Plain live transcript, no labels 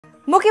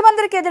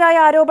മുഖ്യമന്ത്രിക്കെതിരായ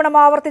ആരോപണം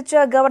ആവർത്തിച്ച്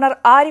ഗവർണർ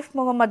ആരിഫ്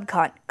മുഹമ്മദ്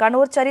ഖാൻ.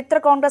 കണ്ണൂർ ചരിത്ര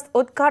കോൺഗ്രസ്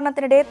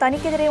ഉദ്ഘാടനത്തിനിടെ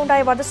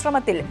തനിക്കെതിരെയുണ്ടായ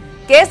വധശ്രമത്തിൽ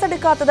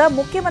കേസെടുക്കാത്തത്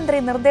മുഖ്യമന്ത്രി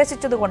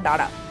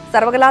നിർദ്ദേശിച്ചതുകൊണ്ടാണ്.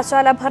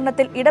 സർവകലാശാല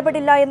ഭരണത്തിൽ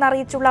ഇടപെടില്ല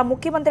എന്നറിയിച്ചുള്ള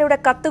മുഖ്യമന്ത്രിയുടെ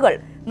കത്തുകൾ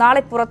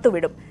നാളെ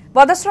പുറത്തുവിടും.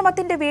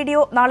 വധശ്രമത്തിന്റെ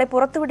വീഡിയോ നാളെ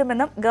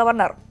പുറത്തുവിടുമെന്നും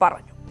ഗവർണർ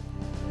പറഞ്ഞു.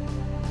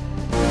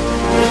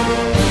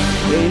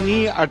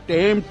 Any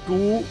attempt to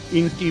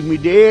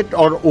intimidate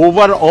or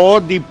overawe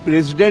the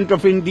President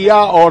of India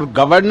or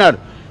Governor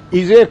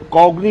is a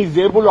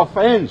cognizable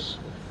offence.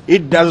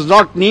 It does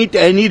not need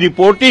any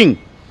reporting.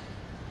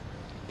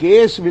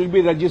 Case will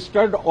be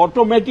registered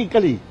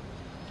automatically.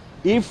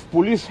 If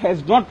police has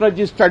not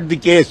registered the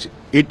case,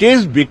 it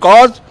is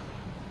because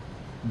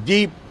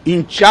the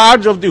in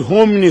charge of the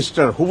Home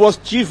Minister, who was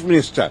Chief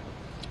Minister,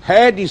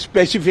 had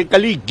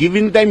specifically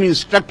given them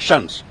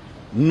instructions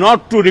not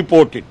to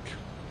report it.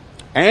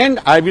 And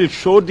I will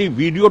show the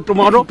video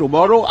tomorrow.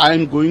 Tomorrow I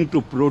am going to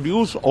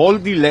produce all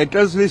the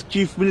letters which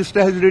Chief Minister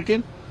has written.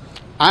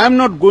 I am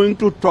not going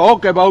to talk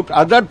about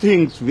other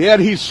things where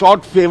he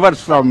sought favors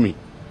from me.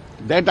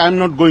 That I am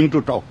not going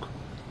to talk.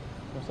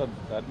 Sir,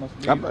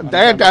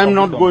 that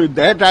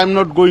I am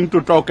not going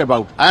to talk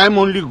about. I am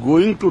only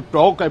going to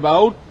talk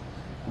about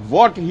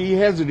what he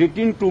has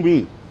written to me,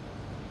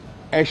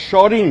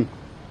 assuring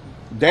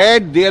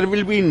that there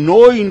will be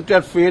no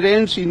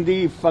interference in the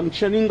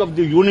functioning of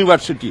the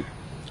university.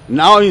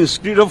 Now,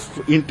 instead of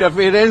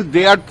interference,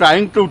 they are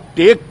trying to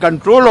take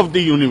control of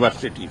the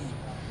university.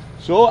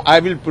 So, I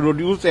will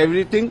produce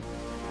everything.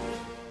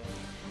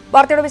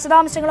 വാർത്തയുടെ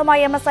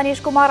വിശദാംശങ്ങളുമായി M S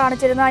Aneesh കുമാറാണ്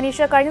ചേരുന്നത്.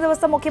 അനീഷ്, കഴിഞ്ഞ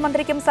ദിവസം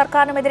മുഖ്യമന്ത്രിക്കും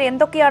സർക്കാരിനുമെതിരെ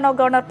എന്തൊക്കെയാണോ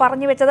governor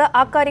പറഞ്ഞുവെച്ചത്,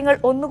 ആ കാര്യങ്ങൾ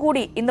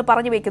ഒന്നുകൂടി ഇന്ന്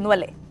പറഞ്ഞു വയ്ക്കുന്നു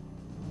അല്ലേ?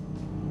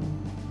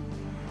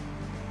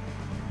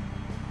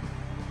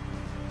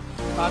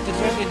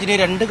 തീർച്ചയായിട്ടും ഇതിന്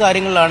രണ്ട്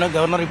കാര്യങ്ങളിലാണ്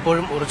ഗവർണർ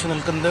ഇപ്പോഴും ഉറച്ചു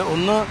നിൽക്കുന്നത്.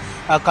 ഒന്ന്,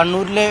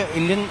 കണ്ണൂരിലെ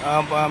ഇന്ത്യൻ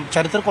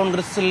ചരിത്ര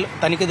കോൺഗ്രസിൽ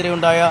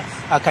തനിക്കെതിരെയുണ്ടായ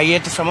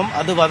കയ്യേറ്റ ശ്രമം,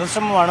 അത്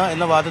വധശ്രമമാണ്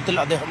എന്ന വാദത്തിൽ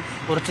അദ്ദേഹം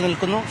ഉറച്ചു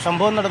നിൽക്കുന്നു.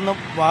 സംഭവം നടന്ന്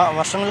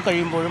വർഷങ്ങൾ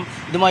കഴിയുമ്പോഴും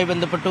ഇതുമായി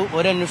ബന്ധപ്പെട്ട്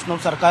ഒരന്വേഷണവും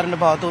സർക്കാരിന്റെ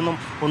ഭാഗത്തുനിന്നും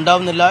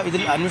ഉണ്ടാവുന്നില്ല.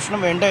 ഇതിൽ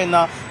അന്വേഷണം വേണ്ട എന്ന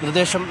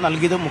നിർദ്ദേശം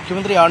നൽകിയത്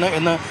മുഖ്യമന്ത്രിയാണ്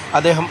എന്ന്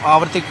അദ്ദേഹം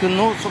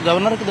ആവർത്തിക്കുന്നു.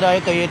 ഗവർണർക്കെതിരായ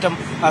കയ്യേറ്റം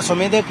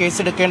സ്വമേധയാ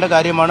കേസെടുക്കേണ്ട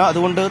കാര്യമാണ്.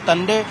 അതുകൊണ്ട്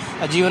തന്റെ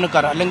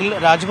ജീവനക്കാർ അല്ലെങ്കിൽ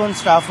രാജ്ഭവൻ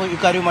സ്റ്റാഫ്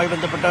ഇക്കാര്യവുമായി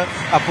ബന്ധപ്പെട്ട്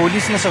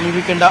പോലീസിനെ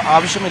സമീപിക്കേണ്ട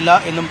ആവശ്യമില്ല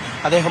എന്നും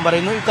അദ്ദേഹം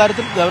പറയുന്നു.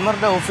 ഇക്കാര്യത്തിൽ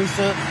ഗവർണറുടെ ഓഫീസ്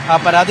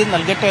പരാതി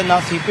നൽകട്ടെ എന്ന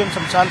CPM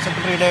സംസ്ഥാന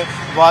സെക്രട്ടറിയുടെ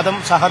വാദം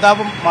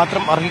സഹതാപം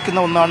മാത്രം അർഹിക്കുന്ന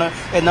ഒന്നാണ്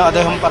എന്ന്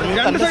അദ്ദേഹം പറഞ്ഞു.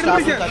 തന്റെ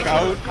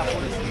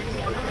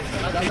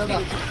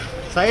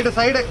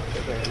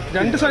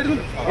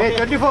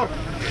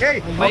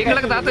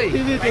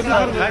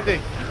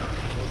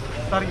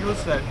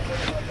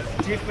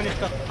Chief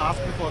Minister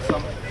asked you for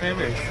some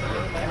favors.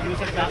 You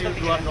said that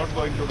you are not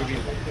going to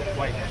reveal.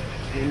 Why?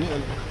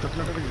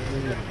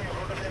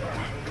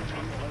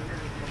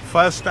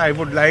 First, I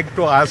would like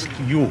to ask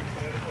you,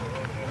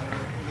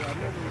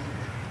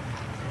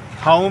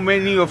 how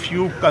many of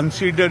you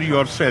consider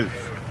yourself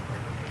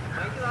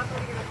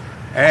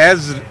as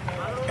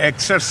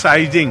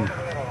exercising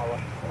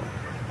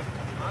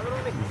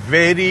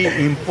very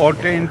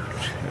important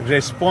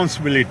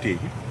responsibility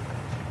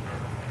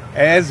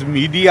as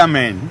media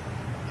men,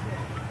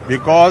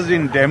 because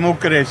in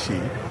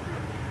democracy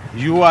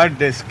you are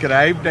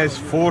described as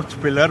fourth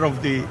pillar of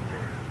the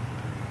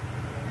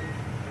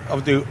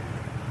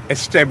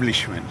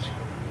establishment.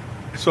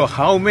 So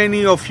how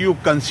many of you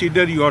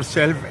consider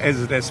yourself as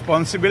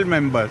responsible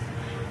members,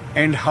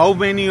 and how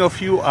many of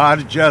you are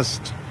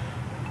just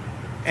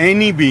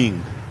any being?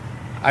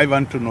 I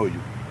want to know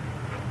you.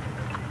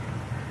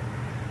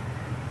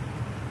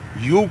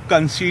 You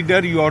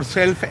consider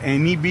yourself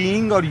any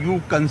being, or you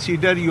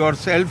consider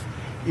yourself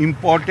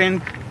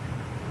important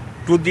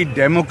to the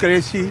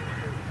democracy?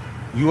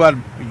 You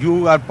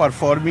are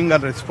performing a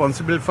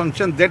responsible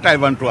function. That I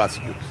want to ask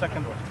you.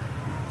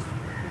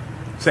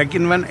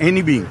 Second one,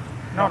 any being?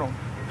 No.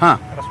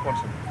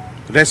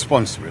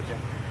 Responsible.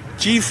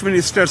 Chief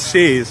Minister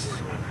says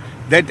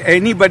that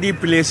anybody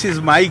places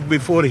mic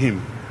before him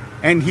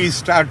and he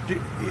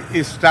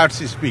starts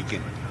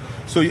speaking.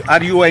 So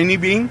are you any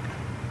being?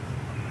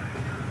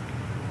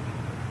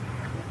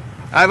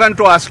 I want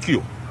to ask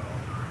you,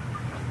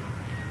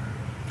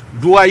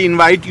 do I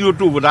invite you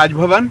to Raj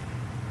Bhavan?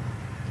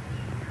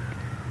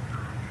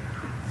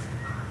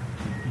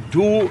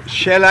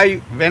 Shall I,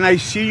 when I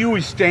see you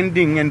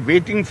standing and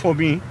waiting for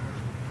me,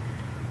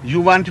 you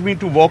want me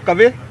to walk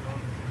away?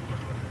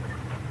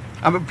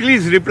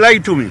 Please reply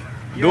to me.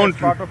 Yes, Don't.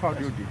 Part of our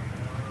duty.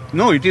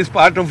 No, it is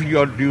part of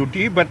your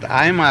duty, but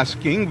I am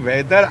asking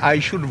whether I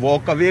should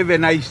walk away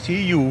when I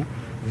see you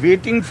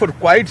waiting for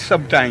quite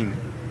some time.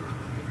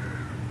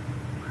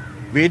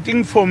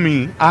 Waiting for me.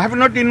 I have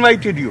not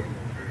invited you.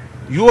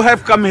 You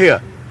have come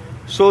here.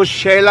 So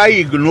shall I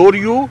ignore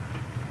you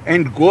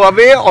and go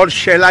away, or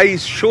shall I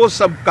show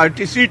some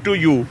courtesy to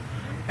you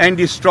and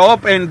stop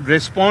and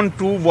respond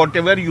to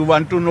whatever you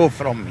want to know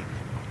from me?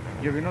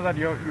 Yeah, we know that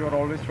you are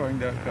always showing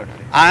the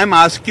courtesy. I am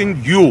asking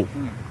you.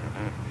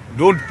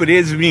 Don't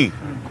praise me.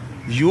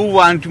 You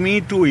want me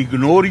to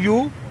ignore you,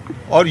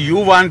 or you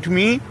want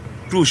me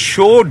to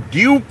show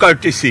due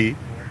courtesy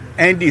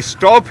and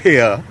stop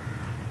here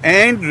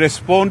and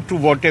respond to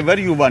whatever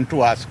you want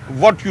to ask.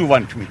 What you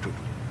want me to do?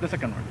 The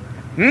second one.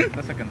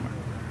 The second one.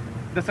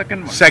 The second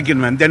one.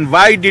 Second one. Then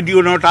why did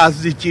you not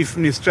ask the Chief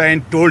Minister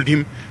and told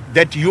him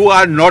that you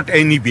are not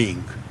any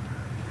being?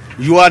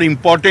 You are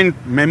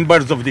important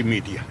members of the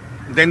media.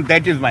 Then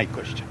that is my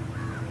question.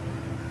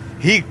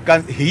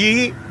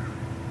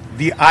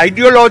 The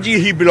ideology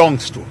he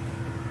belongs to,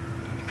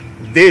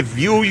 they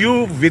view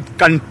you with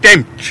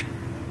contempt.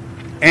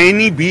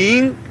 Any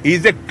being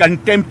is a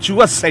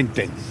contemptuous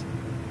sentence.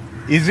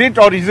 Is it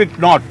or is it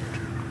not?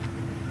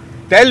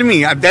 Tell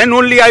me, then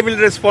only I will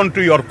respond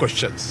to your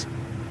questions.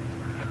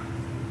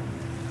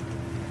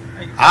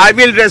 I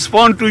will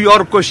respond to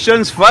your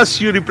questions.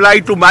 First, you reply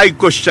to my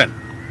question.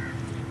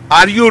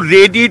 Are you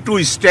ready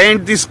to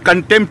stand this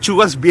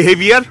contemptuous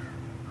behavior?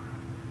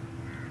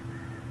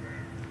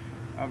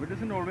 We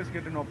doesn't always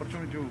get an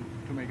opportunity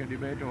to make a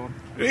debate or...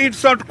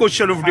 It's not a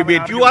question of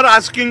debate. You are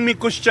asking me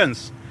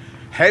questions.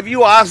 Have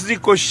you asked the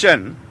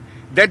question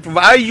that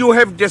why you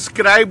have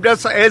described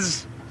us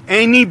as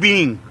any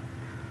being?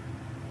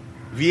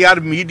 We are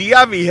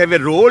media, we have a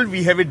role,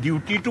 we have a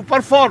duty to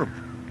perform.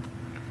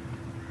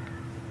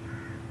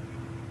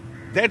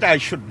 That I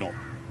should know.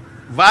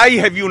 Why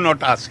have you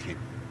not asked him?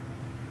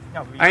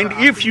 No, And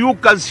if you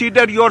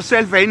consider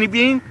yourself any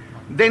being,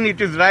 then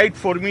it is right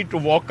for me to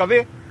walk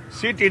away,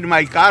 sit in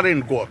my car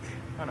and go away.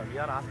 No, we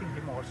are asking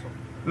him also.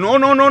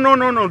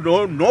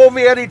 No.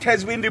 Nowhere it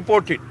has been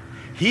reported.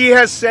 He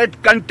has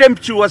said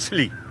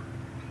contemptuously.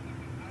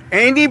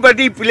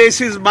 Anybody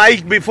places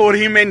mic before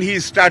him and he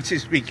starts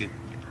speaking.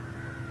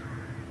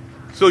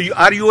 So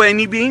are you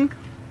any being?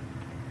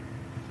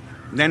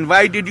 Then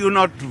why did you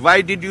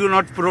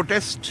not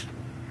protest?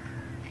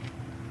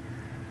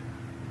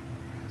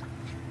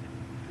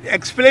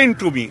 Explain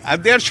to me.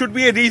 There should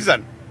be a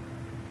reason.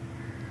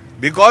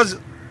 Because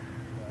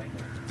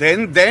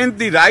then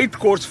the right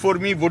course for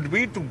me would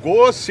be to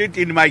go sit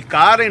in my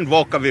car and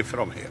walk away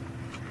from here.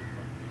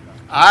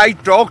 I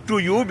talk to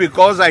you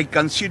because I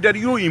consider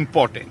you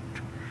important.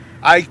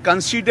 I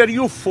consider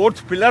you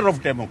fourth pillar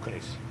of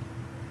democracy.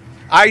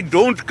 I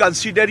don't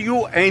consider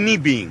you any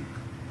being.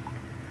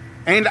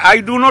 And I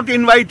do not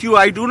invite you,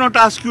 I do not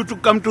ask you to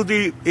come to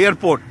the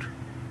airport.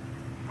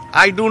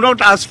 I do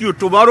not ask you.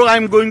 Tomorrow I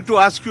am going to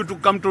ask you to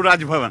come to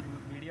Raj Bhavan.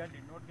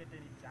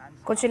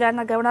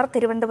 കൊച്ചിയിലായിരുന്ന governor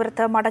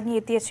തിരുവനന്തപുരത്ത്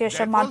മടങ്ങിയെത്തിയ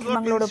ശേഷം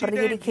മാധ്യമങ്ങളോട്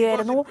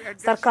പ്രതികരിക്കുകയായിരുന്നു.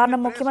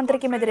 സർക്കാരിനും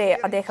മുഖ്യമന്ത്രിക്കുമെതിരെ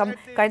അദ്ദേഹം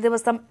കഴിഞ്ഞ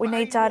ദിവസം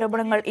ഉന്നയിച്ച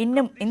ആരോപണങ്ങൾ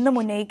ഇന്നും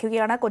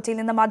ഉന്നയിക്കുകയാണ്. കൊച്ചിയിൽ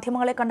നിന്ന്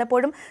മാധ്യമങ്ങളെ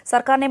കണ്ടപ്പോഴും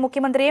സർക്കാരിനെ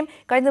മുഖ്യമന്ത്രിയും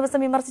കഴിഞ്ഞ ദിവസം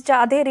വിമർശിച്ച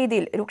അതേ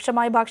രീതിയിൽ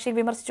രൂക്ഷമായ ഭാഷയിൽ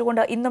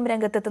വിമർശിച്ചുകൊണ്ട് ഇന്നും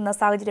രംഗത്തെത്തുന്ന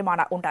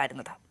സാഹചര്യമാണ്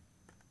ഉണ്ടായിരുന്നത്.